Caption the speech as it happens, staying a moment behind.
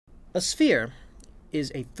A sphere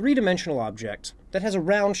is a three-dimensional object that has a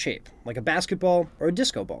round shape, like a basketball or a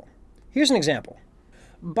disco ball. Here's an example.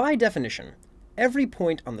 By definition, every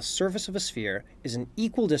point on the surface of a sphere is an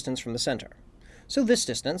equal distance from the center. So this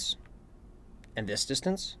distance, and this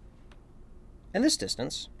distance, and this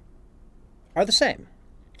distance are the same.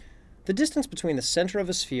 The distance between the center of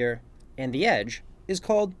a sphere and the edge is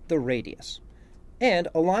called the radius, and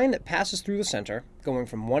a line that passes through the center, going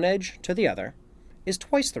from one edge to the other, is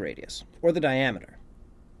twice the radius, or the diameter.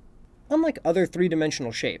 Unlike other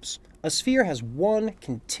three-dimensional shapes, a sphere has one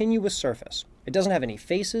continuous surface. It doesn't have any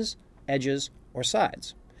faces, edges, or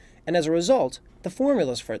sides, and as a result, the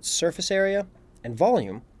formulas for its surface area and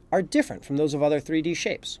volume are different from those of other 3D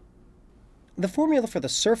shapes. The formula for the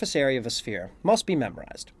surface area of a sphere must be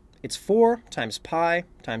memorized. It's 4 times pi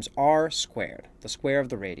times r squared, the square of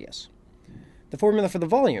the radius. The formula for the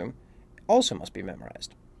volume also must be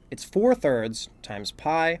memorized. It's 4/3 times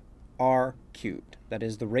pi r cubed, that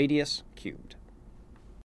is the radius cubed.